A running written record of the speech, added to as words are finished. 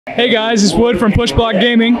Hey guys, it's Wood from Pushblock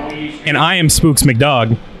Gaming. And I am Spooks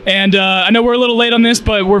McDog. And I know we're a little late on this,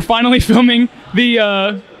 but we're finally filming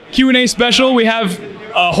the Q&A special. We have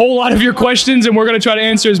a whole lot of your questions, and we're going to try to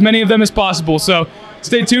answer as many of them as possible. So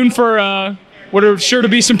stay tuned for what are sure to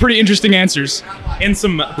be some pretty interesting answers. And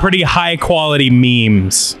some pretty high quality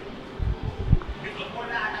memes.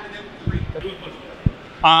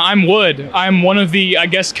 I'm Wood. I'm one of the, I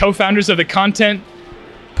guess, co-founders of the content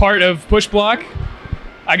part of Pushblock.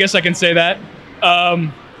 I guess I can say that.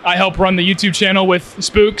 I help run the YouTube channel with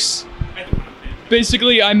Spooks.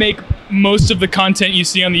 Basically, I make most of the content you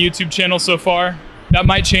see on the YouTube channel so far. That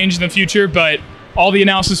might change in the future, but all the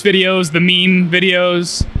analysis videos, the meme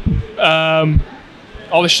videos,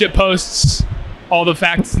 all the shit posts, all the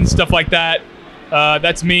facts and stuff like that,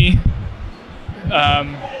 that's me.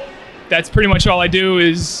 That's pretty much all I do.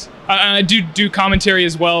 I do commentary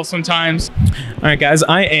as well sometimes. All right, guys,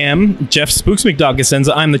 I am Jeff Spooks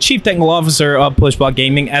McDog. I'm the Chief Technical Officer of Pushblock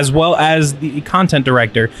Gaming, as well as the content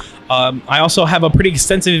director. I also have a pretty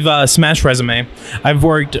extensive Smash resume. I've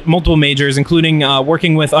worked multiple majors, including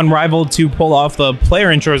working with Unrivaled to pull off the player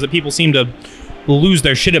intros that people seem to lose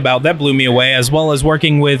their shit about. That blew me away, as well as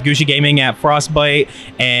working with Gucci Gaming at Frostbite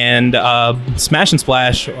and Smash and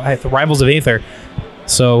Splash at the Rivals of Aether.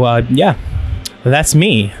 So, yeah, that's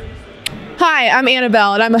me. Hi, I'm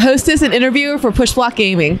Annabelle, and I'm a hostess and interviewer for Pushblock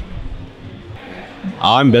Gaming.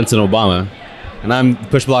 I'm Benson Obama, and I'm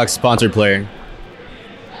Pushblock's sponsored player.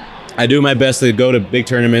 I do my best to go to big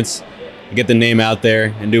tournaments, get the name out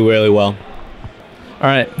there, and do really well. All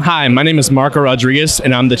right. Hi, my name is Marco Rodriguez,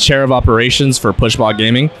 and I'm the chair of operations for Pushblock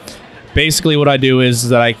Gaming. Basically, what I do is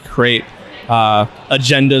that I create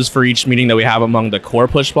agendas for each meeting that we have among the core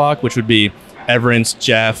Pushblock, which would be Everence,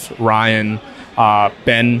 Jeff, Ryan,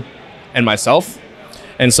 Ben, and myself.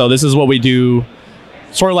 And so this is what we do,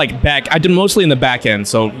 sort of like I do mostly in the back end.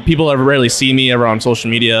 So people ever rarely see me ever on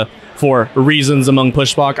social media for reasons among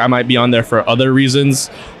Pushblock. I might be on there for other reasons,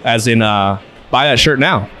 as in buy that shirt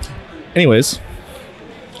now. Anyways.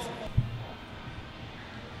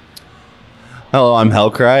 Hello, I'm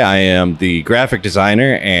Hellcry. I am the graphic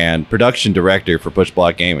designer and production director for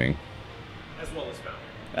Pushblock Gaming.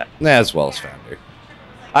 As well as founder.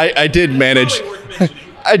 I did manage.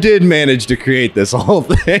 I did manage to create this whole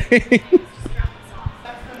thing.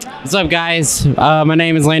 What's up, guys? My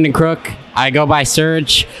name is Landon Crook. I go by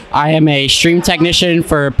Surge. I am a stream technician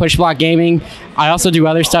for Pushblock Gaming. I also do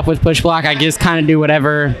other stuff with Pushblock. I just kind of do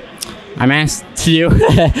whatever I'm asked to do.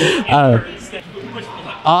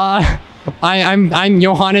 I'm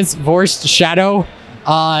Johannes Vorst Shadow,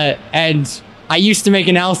 and I used to make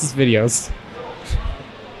analysis videos.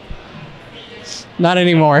 Not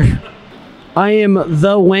anymore. I am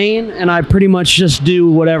the Wayne, and I pretty much just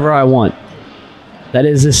do whatever I want. That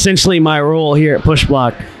is essentially my role here at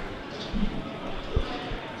Pushblock.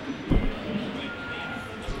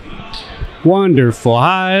 Wonderful.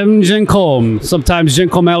 Hi, I'm Jencolm. Sometimes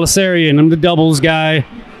Jencolm Alisarian. I'm the doubles guy.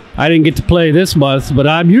 I didn't get to play this month, but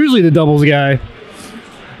I'm usually the doubles guy.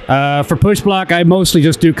 For Pushblock, I mostly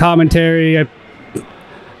just do commentary.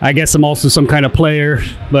 I guess I'm also some kind of player,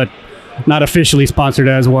 but not officially sponsored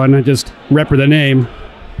as one. I just rep the name.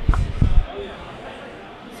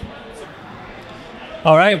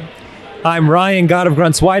 All right, I'm Ryan, God of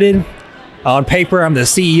Grunts Whited. On paper, I'm the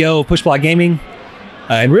CEO of Pushblock Gaming.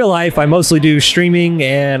 In real life, I mostly do streaming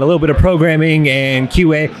and a little bit of programming and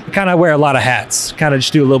QA. I kind of wear a lot of hats. Kind of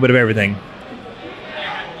just do a little bit of everything.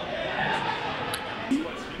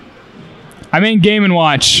 I main Game &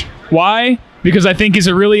 Watch. Why? Because I think it's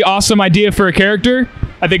a really awesome idea for a character.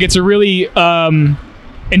 I think it's a really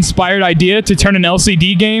inspired idea to turn an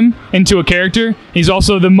LCD game into a character. He's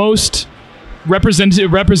also the most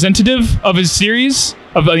representative of his series,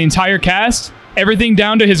 of the entire cast. Everything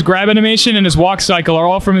down to his grab animation and his walk cycle are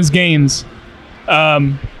all from his games.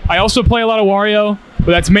 I also play a lot of Wario,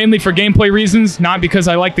 but that's mainly for gameplay reasons, not because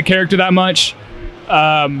I like the character that much.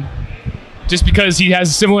 Just because he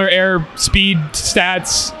has similar air speed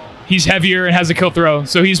stats, he's heavier and has a kill throw.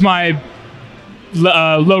 So he's my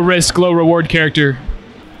low risk, low reward character.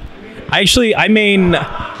 I main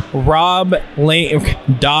Rob, Link,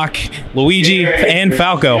 Doc, Luigi, and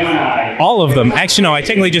Falco. All of them. Actually, no, I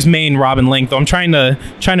technically just main Rob and Link, though I'm trying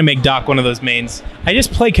to make Doc one of those mains. I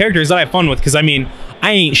just play characters that I have fun with, because I mean,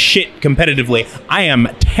 I ain't shit competitively. I am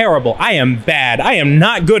terrible. I am bad. I am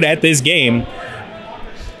not good at this game.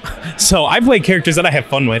 So I play characters that I have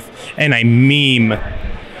fun with, and I meme.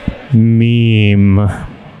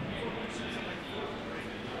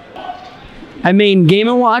 I main Game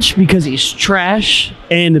 & Watch because he's trash,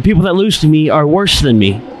 and the people that lose to me are worse than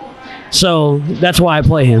me. So that's why I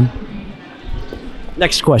play him.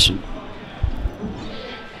 Next question.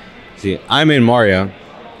 See, I'm in Mario.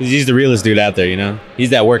 'Cause he's the realest dude out there, you know? He's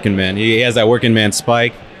that working man. He has that working man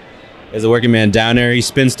spike. He has a working man down there. He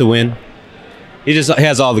spins to win. He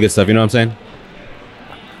has all the good stuff, you know what I'm saying?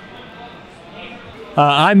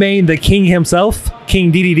 I main the king himself,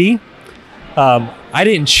 King DDD. I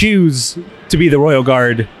didn't choose to be the Royal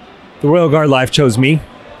Guard. The Royal Guard life chose me.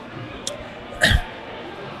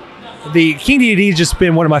 The King DDD has just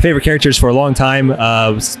been one of my favorite characters for a long time.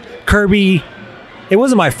 Kirby, it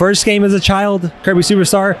wasn't my first game as a child, Kirby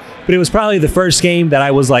Superstar, but it was probably the first game that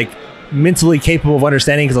I was like mentally capable of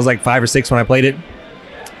understanding because I was like 5 or 6 when I played it.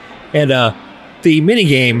 And the mini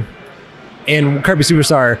game in Kirby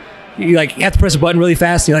Superstar, you like have to press a button really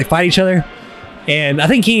fast and you like fight each other. And I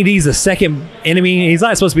think King D is the second enemy. He's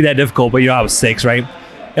not supposed to be that difficult, but you know I was 6, right?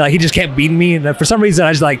 And like he just kept beating me, and for some reason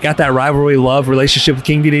I just like got that rivalry love relationship with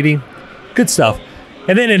King DDD. Good stuff.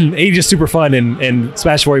 And then he's just super fun in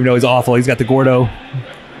Smash 4, even though he's awful. He's got the Gordo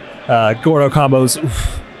combos.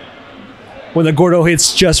 Oof. When the Gordo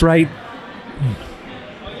hits just right.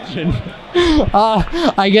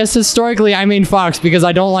 I guess historically I main Fox because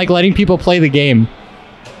I don't like letting people play the game.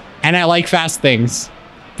 And I like fast things.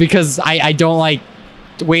 Because I don't like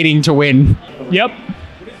waiting to win. Yep.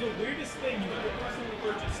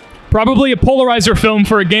 Probably a polarizer film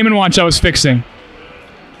for a Game & Watch I was fixing.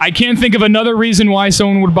 I can't think of another reason why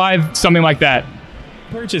someone would buy something like that.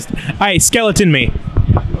 Purchased. Hey, skeleton me.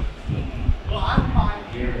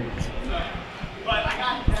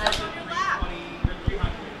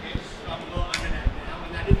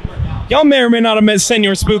 Y'all may or may not have met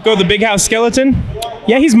Senor Spooko, the big house skeleton.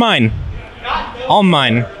 Yeah, he's mine. All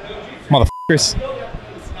mine. Motherfuckers.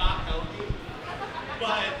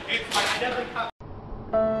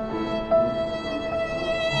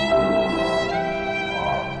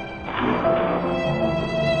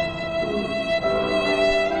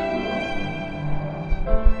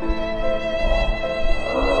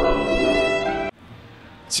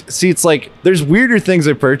 See, it's like there's weirder things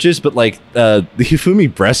I purchased, but like the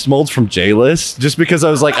Hifumi breast molds from J-List, just because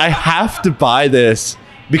I was like, I have to buy this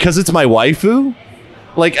because it's my waifu.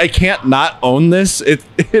 Like I can't not own this. It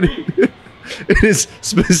is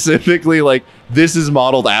specifically like this is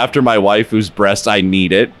modeled after my waifu's breast. I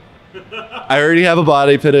need it. I already have a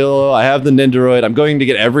body pillow. I have the Nindoroid. I'm going to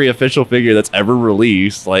get every official figure that's ever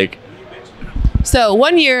released. Like. So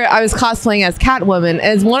one year I was cosplaying as Catwoman,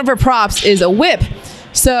 and one of her props is a whip.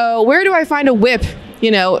 So where do I find a whip,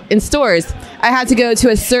 you know, in stores? I had to go to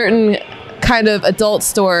a certain kind of adult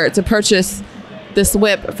store to purchase this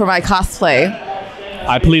whip for my cosplay.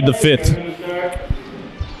 I plead the fifth.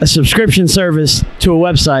 A subscription service to a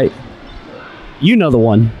website. You know the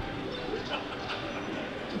one.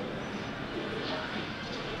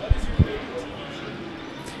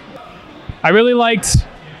 I really liked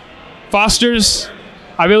Foster's.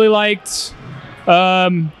 I really liked...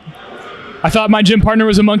 I thought My Gym Partner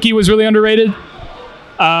Was a Monkey was really underrated.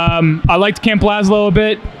 I liked Camp Lazlo a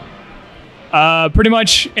bit. Pretty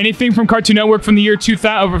much anything from Cartoon Network from the year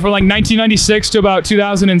 2000, from like 1996 to about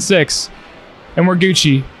 2006. And we're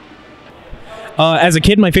Gucci. As a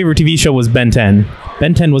kid, my favorite TV show was Ben 10.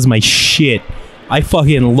 Ben 10 was my shit. I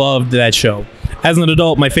fucking loved that show. As an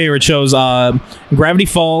adult, my favorite shows, Gravity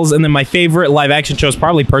Falls, and then my favorite live-action show is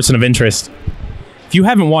probably Person of Interest. If you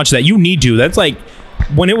haven't watched that, you need to. That's like...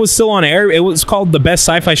 When it was still on air, it was called the best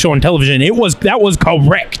sci-fi show on television. That was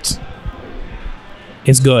correct.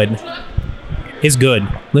 It's good. It's good.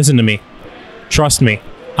 Listen to me. Trust me.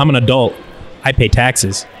 I'm an adult. I pay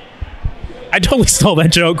taxes. I totally stole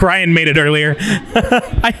that joke. Ryan made it earlier.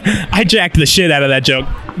 I jacked the shit out of that joke.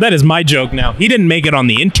 That is my joke now. He didn't make it on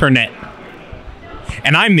the internet.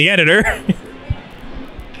 And I'm the editor.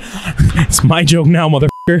 It's my joke now,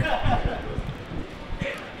 motherfucker.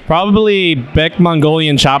 Probably Beck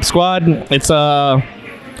Mongolian Chop Squad. It's a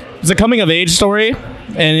coming of age story,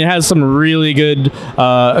 and it has some really good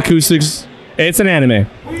acoustics. It's an anime.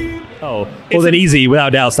 Oh, well then easy, without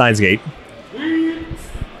doubt, Steins Gate.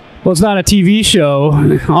 Well, it's not a TV show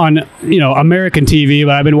on, you know, American TV,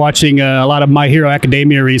 but I've been watching a lot of My Hero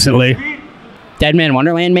Academia recently. Dead Man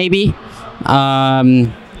Wonderland, maybe.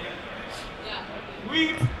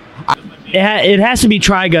 It has to be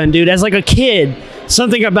Trigun, dude. As like a kid,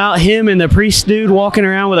 something about him and the priest dude walking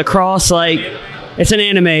around with a cross, like, it's an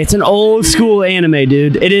anime. It's an old school anime,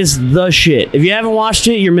 dude. It is the shit. If you haven't watched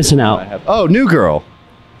it, you're missing out. Oh, New Girl.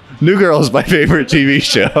 New Girl is my favorite TV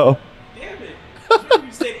show. Damn it.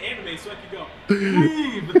 You said anime so I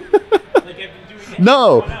could go.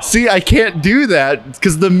 No, see, I can't do that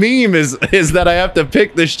because the meme is that I have to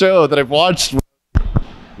pick the show that I've watched.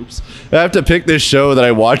 oops. I have to pick this show that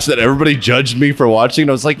I watched that everybody judged me for watching.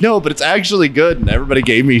 And I was like, no, but it's actually good, and everybody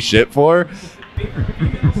gave me shit for.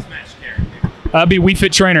 That'd be We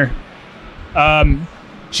Fit Trainer.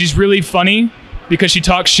 She's really funny because she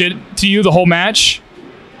talks shit to you the whole match.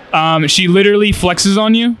 She literally flexes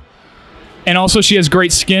on you, and also she has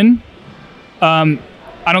great skin.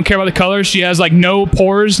 I don't care about the color. She has like no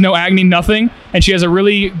pores, no acne, nothing, and she has a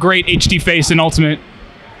really great HD face in Ultimate,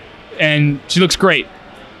 and she looks great.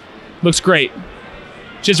 Looks great.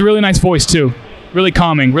 She has a really nice voice too. Really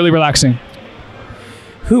calming, really relaxing.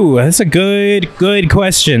 Ooh, that's a good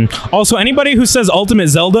question. Also, anybody who says Ultimate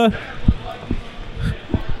Zelda,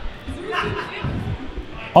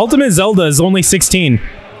 Ultimate Zelda is only 16.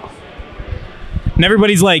 And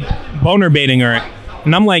everybody's like boner baiting her.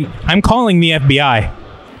 And I'm like, I'm calling the FBI.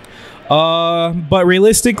 But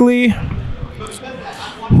realistically,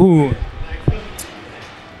 ooh.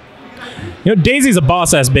 You know, Daisy's a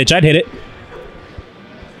boss-ass bitch. I'd hit it.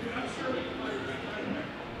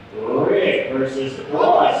 Rick versus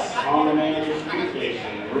Plus on the manager's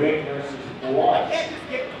station. Rick versus Plus.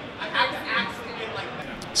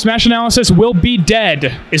 Smash Analysis will be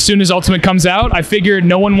dead as soon as Ultimate comes out. I figured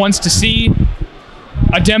no one wants to see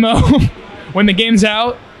a demo when the game's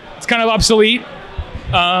out. It's kind of obsolete.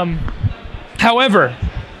 However,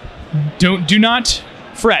 do not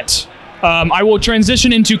fret. I will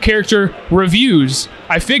transition into character reviews.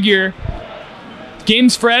 I figure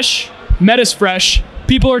game's fresh, meta's fresh,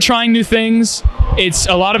 people are trying new things. It's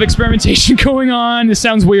a lot of experimentation going on. This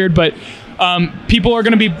sounds weird, but people are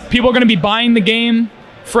gonna be buying the game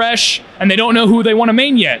fresh, and they don't know who they want to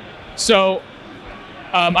main yet. So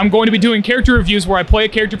I'm going to be doing character reviews where I play a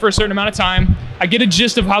character for a certain amount of time. I get a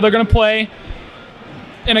gist of how they're gonna play,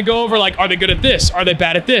 and I go over like, are they good at this? Are they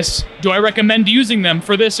bad at this? Do I recommend using them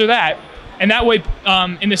for this or that? And that way,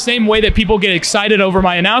 in the same way that people get excited over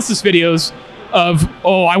my analysis videos of,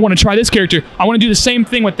 oh, I want to try this character, I want to do the same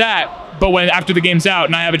thing with that, but after the game's out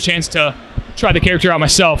and I have a chance to try the character out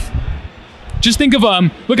myself. Just think of,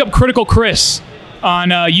 look up Critical Chris on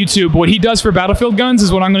YouTube. What he does for Battlefield guns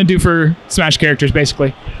is what I'm going to do for Smash characters,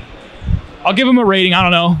 basically. I'll give him a rating. I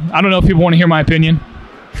don't know if people want to hear my opinion.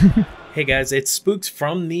 Hey guys, it's Spooks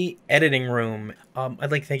from the editing room.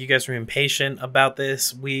 I'd like to thank you guys for being patient about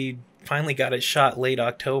this. We finally got it shot late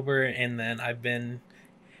October, and then I've been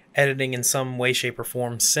editing in some way, shape, or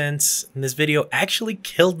form since. And this video actually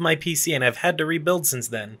killed my PC, and I've had to rebuild since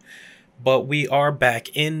then. But we are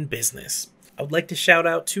back in business. I would like to shout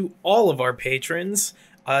out to all of our patrons.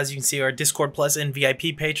 As you can see, our Discord Plus and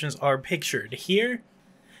VIP patrons are pictured here.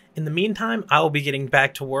 In the meantime, I will be getting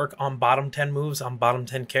back to work on bottom 10 moves on bottom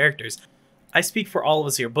 10 characters. I speak for all of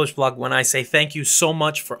us here at Pushblock when I say thank you so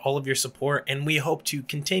much for all of your support, and we hope to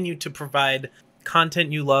continue to provide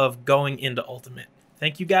content you love going into Ultimate.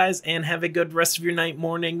 Thank you guys, and have a good rest of your night,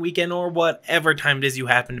 morning, weekend, or whatever time it is you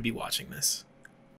happen to be watching this.